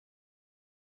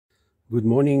Good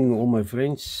morning, all my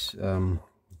friends.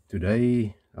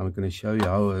 Today I'm going to show you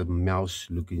how a mouse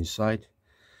looks inside.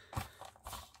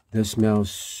 This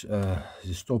mouse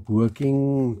stopped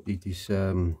working. It is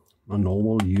a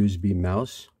normal USB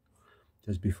mouse.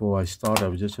 Just before I start, I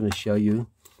was just going to show you.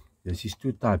 This is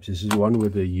two types. This is one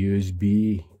with a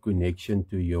USB connection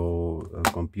to your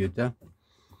computer.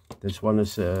 This one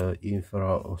is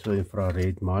also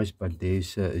infrared mouse, but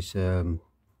this is a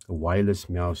wireless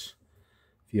mouse.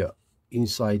 If you're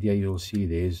inside here, you'll see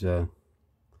there's a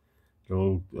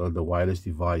little the wireless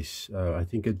device. I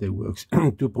think it works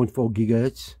 2.4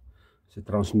 gigahertz. It's a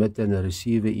transmitter and a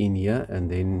receiver in here, and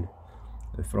then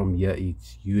from here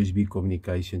it's USB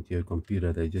communication to your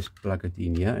computer. They just plug it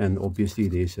in here, and obviously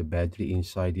there's a battery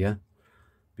inside here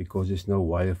because there's no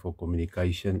wire for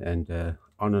communication, and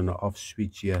on and off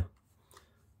switch here,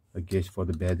 I guess, for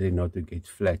the battery not to get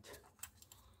flat.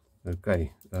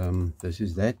 Okay, this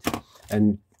is that.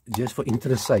 And just for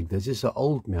interest sake, this is an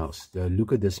old mouse.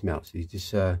 Look at this mouse. It's just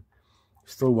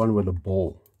still one with a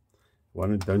ball.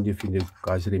 Don't know if you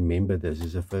guys remember this. This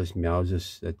is the first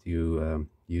mouses that you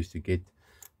used to get,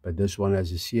 but this one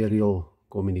has a serial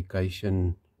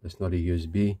communication. It's not a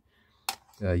USB.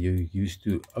 You used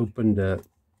to open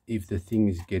if the thing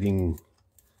is getting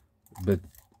a bit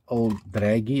old,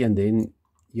 draggy, and then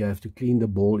you have to clean the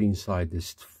ball inside.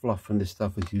 This fluff and the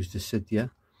stuff is used to sit here,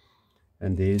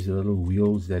 and there's little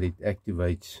wheels that it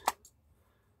activates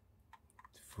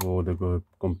for the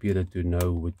computer to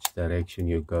know which direction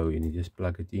you go, and you just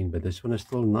plug it in. But this one is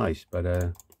still nice, but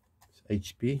it's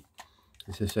HP,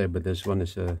 as I say. But this one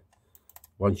is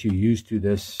once you're used to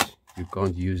this, you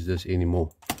can't use this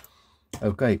anymore.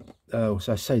 Okay, so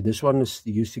I say this one is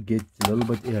used to get a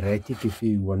little bit erratic. If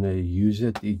you want to use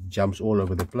it, it jumps all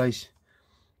over the place.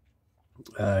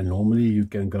 Normally you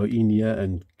can go in here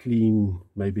and clean.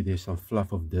 Maybe there's some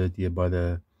fluff of dirt here by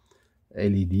the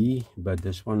LED, but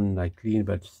this one I clean,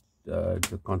 but I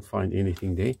can't find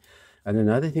anything there. And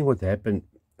another thing, what happened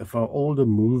for all the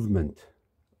movement,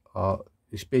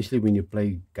 especially when you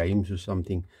play games or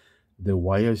something, the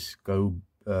wires go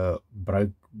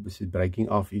breaking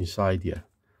off inside here.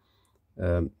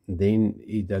 Then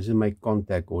it doesn't make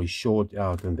contact, or it's short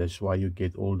out, and that's why you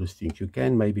get all these things. You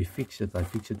can maybe fix it. I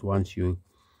fix it once you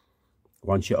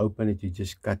open it. You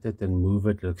just cut it and move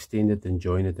it, extend it and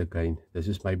join it again. This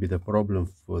is maybe the problem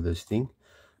for this thing.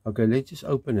 Okay, let's just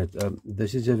open it.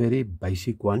 This is a very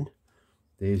basic one.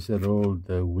 There's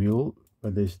the wheel,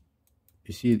 but there's,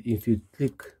 you see, if you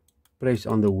press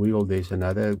on the wheel, there's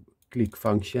another click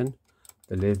function,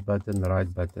 the left button,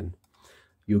 right button.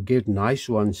 You get nice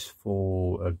ones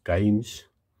for games.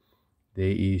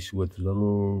 There is with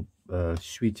little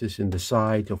switches in the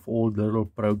side of all the little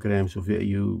programs of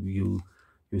you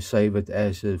save it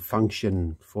as a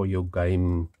function for your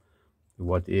game,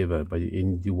 whatever. But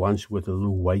in the ones with the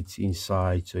little weights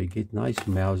inside, so you get nice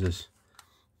mouses.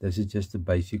 This is just the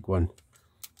basic one.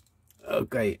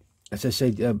 Okay, as I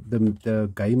said, the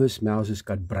gamers mouse has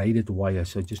got braided wire,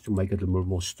 so just to make it a little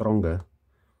more stronger.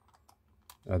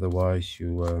 Otherwise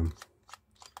you'll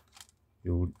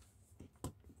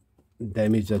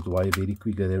damage that wire very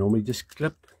quickly. They normally just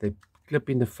clip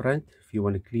in the front. If you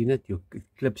want to clean it, it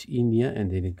clips in here and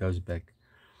then it goes back.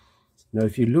 Now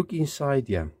if you look inside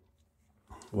here,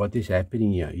 what is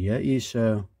happening here? Here is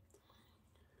the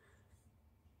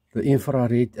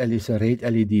infrared, it's a red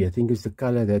LED. I think it's the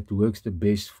color that works the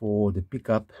best for the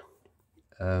pickup.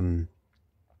 And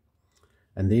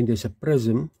then there's a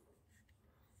prism,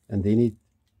 and then it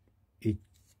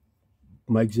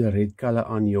makes a red color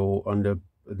on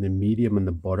the medium and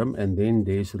the bottom, and then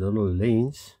there's a little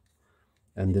lens,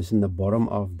 and this in the bottom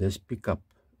of this pickup.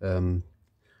 They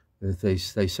say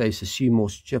it's a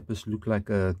CMOS chip. It looks like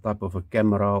a type of a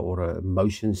camera or a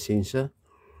motion sensor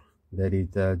that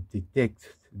it detects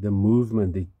the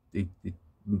movement. It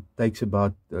takes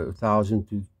about 1,000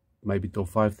 to maybe till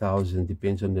 5,000,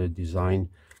 depends on the design,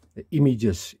 the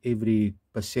images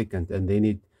per second, and then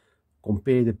it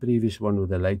compare the previous one with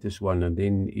the latest one, and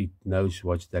then it knows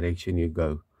which direction you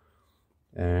go.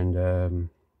 And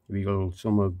we will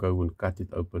somewhere go and cut it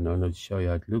open now to show you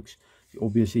how it looks.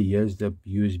 Obviously here's the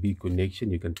USB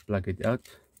connection. You can plug it out.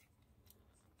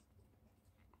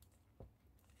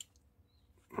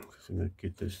 So I'm going to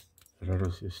get this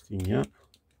thing here.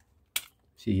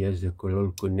 See, here's the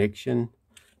little connection.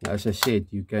 Now, as I said,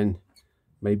 you can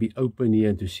maybe open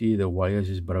here to see the wires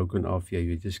is broken off here.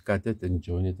 You just cut it and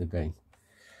join it again.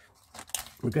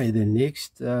 Okay, the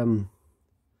next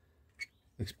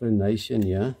explanation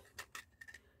here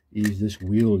is this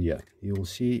wheel here. You will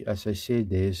see, as I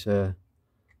said, there's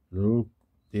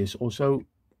also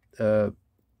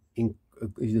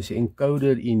there's an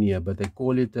encoder in here, but they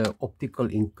call it an optical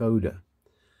encoder.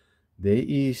 There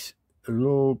is a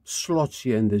little slots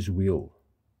here in this wheel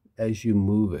as you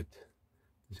move it.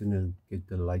 Just gonna get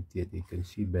the light here, you can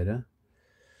see better.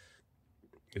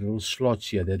 A little slots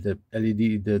here that the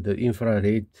LED, the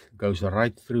infrared goes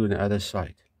right through on the other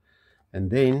side. And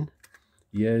then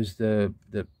here's the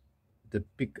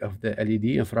pick of the LED,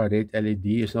 infrared LED.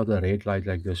 It's not a red light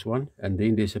like this one. And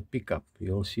then there's a pickup.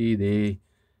 You'll see there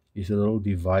is a little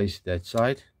device that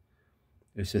side.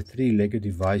 It's a three-legged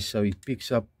device, so it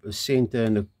picks up a center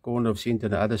and a corner of center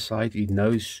on the other side. It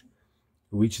knows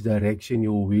which direction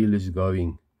your wheel is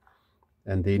going,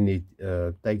 and then it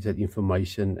takes that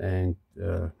information, and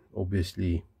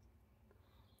obviously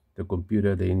the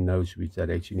computer then knows which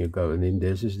direction you go. And then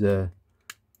this is the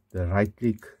right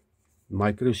click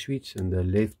micro switch and the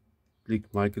left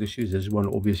click micro switch. This one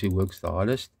obviously works the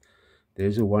hardest.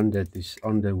 There's a one that is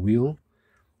on the wheel.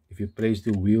 If you place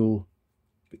the wheel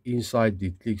inside,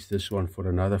 it clicks this one for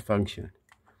another function.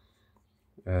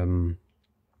 Very,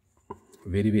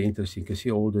 very interesting. You can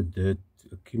see all the dirt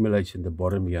accumulates in the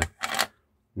bottom here.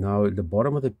 Now at the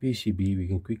bottom of the PCB, we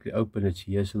can quickly open it.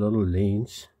 Here's a little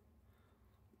lens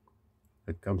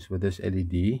that comes with this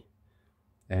LED,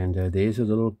 and there's a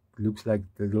little, looks like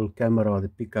the little camera, the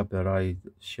pickup that I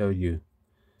showed you.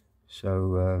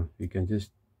 So you can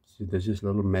just see there's this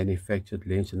little manufactured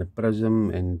lens and a prism,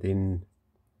 and then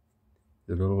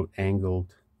the little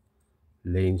angled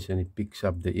lens, and it picks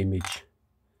up the image.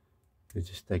 Let's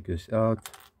just take this out.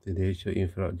 Then there's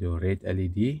your red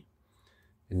LED.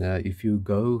 And if you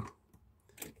go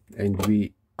and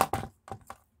we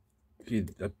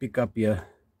pick up here,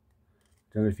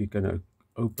 I don't know if you can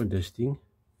open this thing.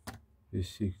 You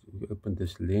see, open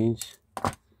this lens.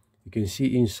 You can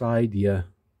see inside here,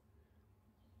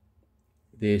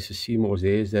 there's a CMOS.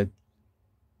 There's that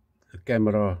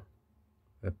camera,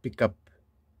 a pickup,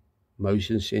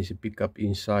 motion sensor pickup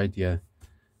inside here.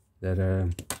 That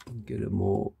get a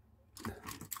more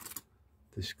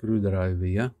the screwdriver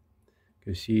here. You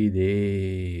can see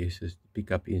there is a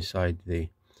pickup inside there.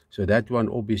 So that one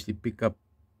obviously pick up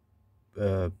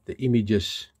the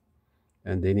images,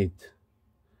 and then it,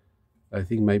 I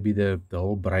think maybe the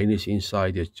whole brain is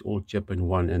inside. It's all chip in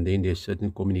one, and then there's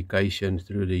certain communication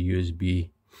through the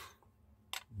USB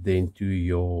then to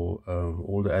your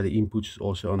all the other inputs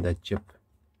also on that chip.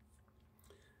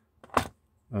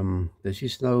 This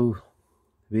is now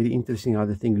very interesting how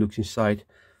the thing looks inside.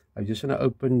 I just want to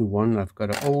open one. I've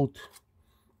got an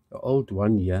old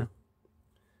one here,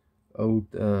 old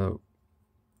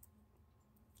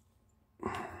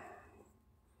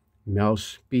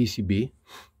mouse PCB.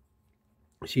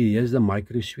 See, here's the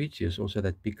micro switch. There's also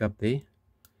that pickup there.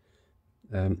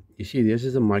 You see, this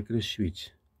is a micro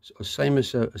switch. So same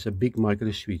as a big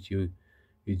micro switch. You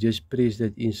just press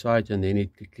that inside, and then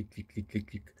it click, click, click, click,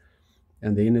 click, click.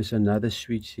 And then there's another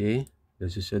switch here.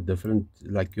 This is a different,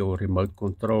 like your remote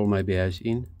control maybe has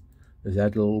in. There's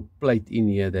that little plate in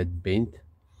here that bent.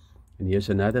 And here's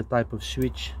another type of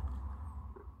switch.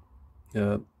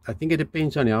 I think it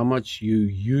depends on how much you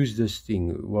use this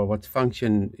thing. Well, what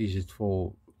function is it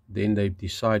for? Then they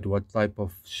decide what type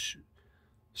of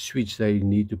switch they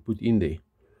need to put in there.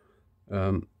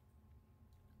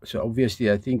 So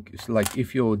obviously, I think it's like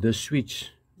if the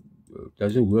switch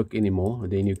doesn't work anymore,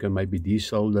 then you can maybe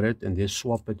desolder it and then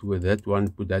swap it with that one,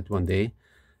 put that one there,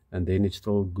 and then it's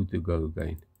still good to go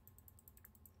again.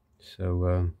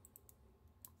 So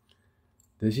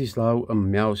this is how a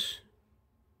mouse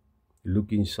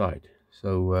look inside.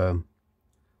 So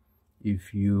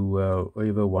if you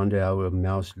ever wonder how a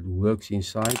mouse works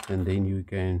inside, and then you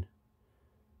can,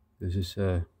 this is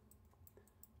a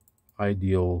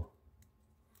ideal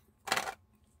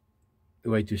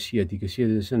way to see it. You can see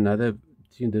there's another,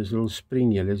 see this little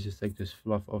spring here. Let's just take this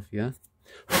fluff off here.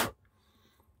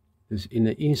 This in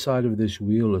the inside of this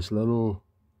wheel is little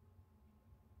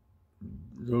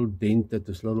dent, that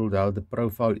this little, how the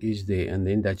profile is there, and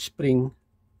then that spring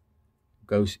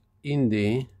goes in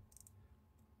there,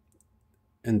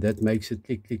 and that makes it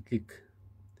click, click, click.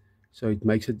 So it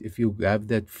makes it, if you have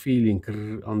that feeling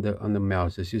on the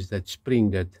mouse, this is that spring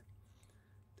that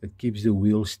keeps the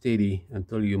wheel steady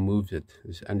until you move it.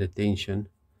 It's under tension,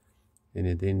 and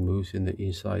it then moves in the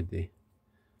inside there.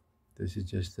 This is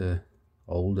just a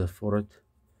holder for it,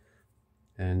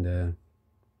 and I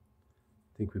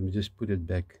think we just put it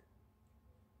back.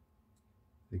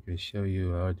 I can show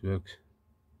you how it works.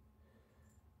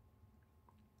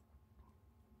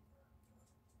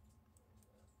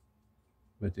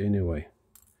 But anyway,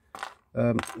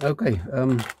 okay,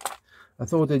 I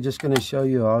thought I'm just going to show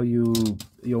you how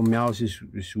your mouse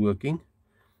is working.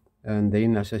 And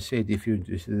then, as I said, if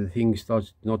the thing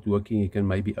starts not working, you can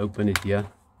maybe open it here.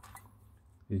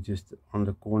 It's just on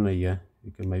the corner here.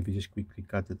 You can maybe just quickly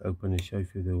cut it open and show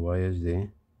you the wires there.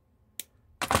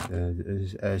 This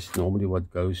is as normally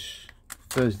what goes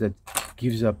first that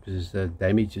gives up is the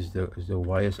damage is the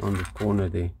wires on the corner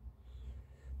there.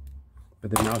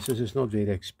 But the mouse is not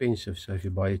very expensive, so if you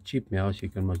buy a cheap mouse, you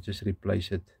can just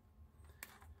replace it.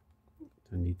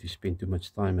 Don't need to spend too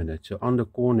much time on it. So on the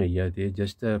corner here, there's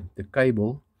just the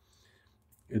cable.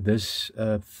 This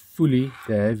fully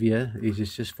the have here is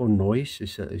just for noise.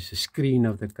 It's a screen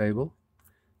of the cable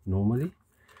normally.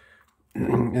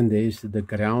 And there's the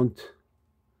ground.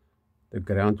 The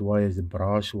ground wire is the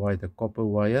brass wire, the copper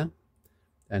wire,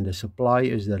 and the supply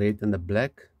is the red and the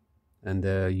black, and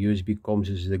the USB comms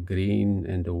is the green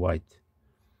and the white.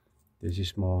 This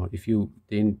is more, if you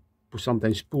then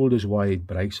sometimes pull this wire, it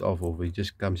breaks off or it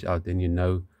just comes out, then you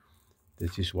know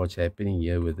this is what's happening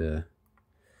here with the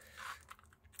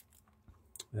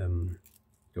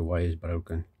wire is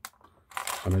broken.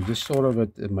 And I just thought of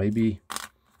it, maybe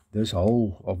this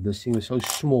hole of this thing is so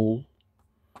small,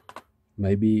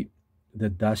 maybe the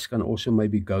dust can also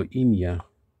maybe go in here,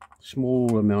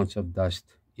 small amounts of dust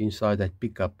inside that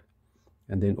pickup,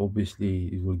 and then obviously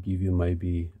it will give you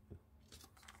maybe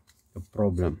a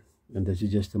problem. And this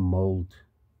is just a mold,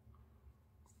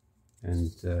 and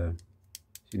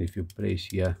if you press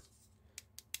here,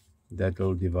 that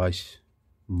little device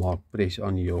mark, press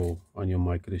on your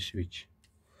micro switch.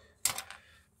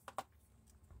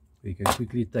 You can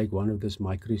quickly take one of those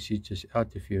micro switches out.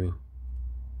 If you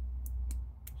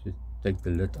just take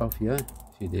the lid off here,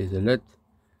 see there's a lid,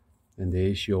 and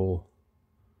there's your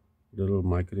little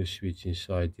micro switch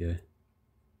inside here.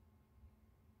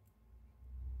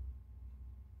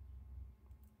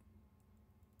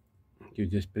 You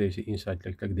just press it inside,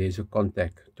 like there's a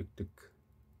contact, tick tick,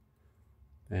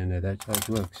 and that's how it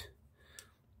works.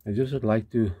 I just would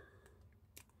like to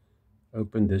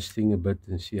open this thing a bit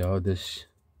and see how this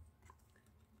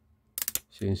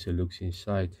sensor looks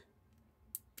inside.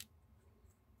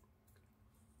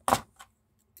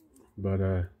 But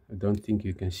I don't think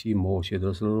you can see more. See,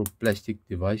 there's a little plastic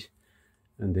device,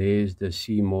 and there's the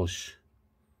CMOS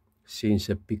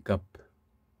sensor pickup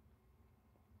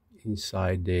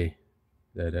inside there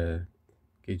that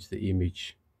gets the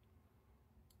image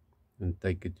and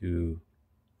take it to.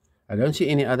 I don't see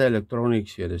any other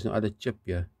electronics here. There's no other chip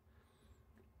here,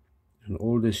 and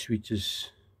all the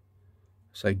switches,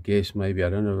 so I guess maybe, I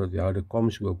don't know how the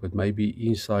comms work, but maybe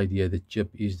inside here the chip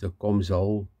is the comms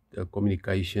hole. The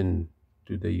communication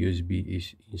to the USB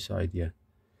is inside here.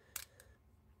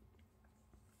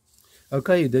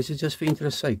 Okay, this is just for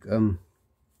interest sake.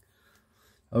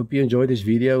 Hope you enjoyed this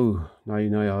video. Now you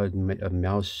know how a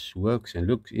mouse works and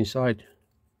looks inside.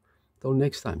 Till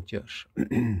next time, cheers.